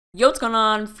Yo, what's going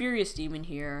on? Furious Demon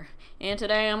here, and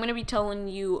today I'm going to be telling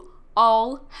you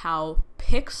all how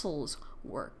pixels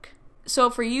work. So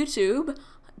for YouTube,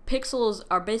 pixels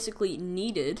are basically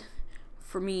needed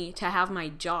for me to have my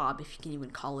job, if you can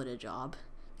even call it a job.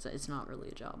 So it's not really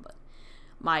a job, but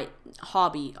my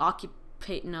hobby,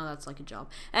 no, that's like a job.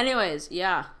 Anyways,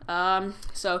 yeah,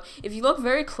 so if you look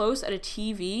very close at a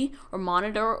TV or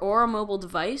monitor or a mobile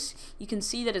device, you can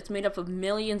see that it's made up of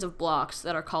millions of blocks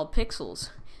that are called pixels.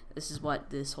 This is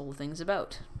what this whole thing's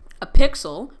about. A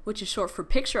pixel, which is short for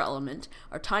picture element,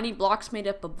 are tiny blocks made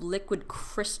up of liquid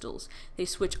crystals. They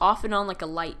switch off and on like a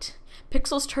light.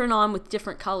 Pixels turn on with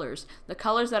different colors. The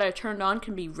colors that are turned on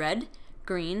can be red,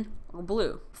 green, or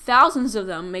blue. Thousands of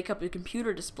them make up a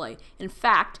computer display. In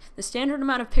fact, the standard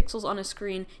amount of pixels on a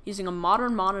screen using a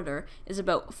modern monitor is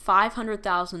about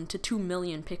 500,000 to 2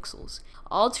 million pixels.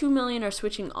 All 2 million are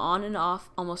switching on and off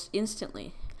almost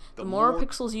instantly. The more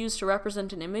pixels used to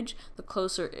represent an image, the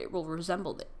closer it will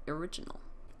resemble the original.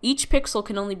 Each pixel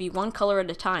can only be one color at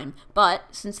a time, but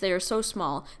since they are so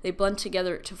small, they blend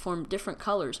together to form different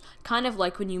colors, kind of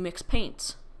like when you mix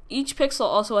paints. Each pixel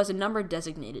also has a number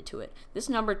designated to it. This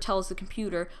number tells the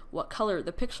computer what color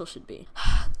the pixel should be.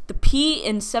 The P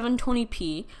in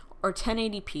 720p or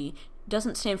 1080p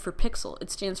doesn't stand for pixel,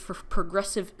 it stands for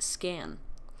progressive scan,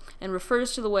 and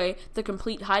refers to the way the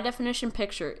complete high-definition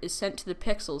picture is sent to the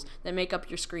pixels that make up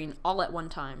your screen all at one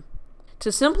time.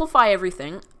 To simplify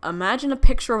everything, imagine a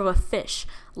picture of a fish.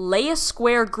 Lay a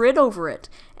square grid over it.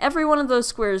 Every one of those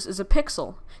squares is a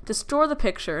pixel. To store the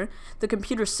picture, the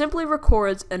computer simply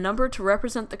records a number to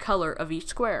represent the color of each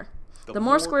square. The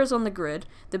more squares on the grid,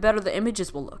 the better the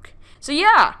images will look. So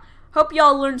yeah, hope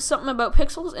y'all learned something about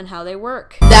pixels and how they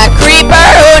work. That creeper,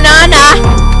 ooh na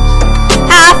na.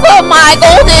 Half of my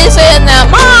gold is in that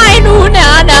mine, ooh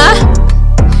na na.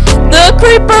 The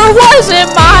creeper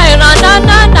wasn't mine, na na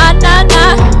na na na.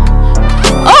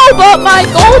 Oh, but my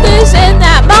gold is in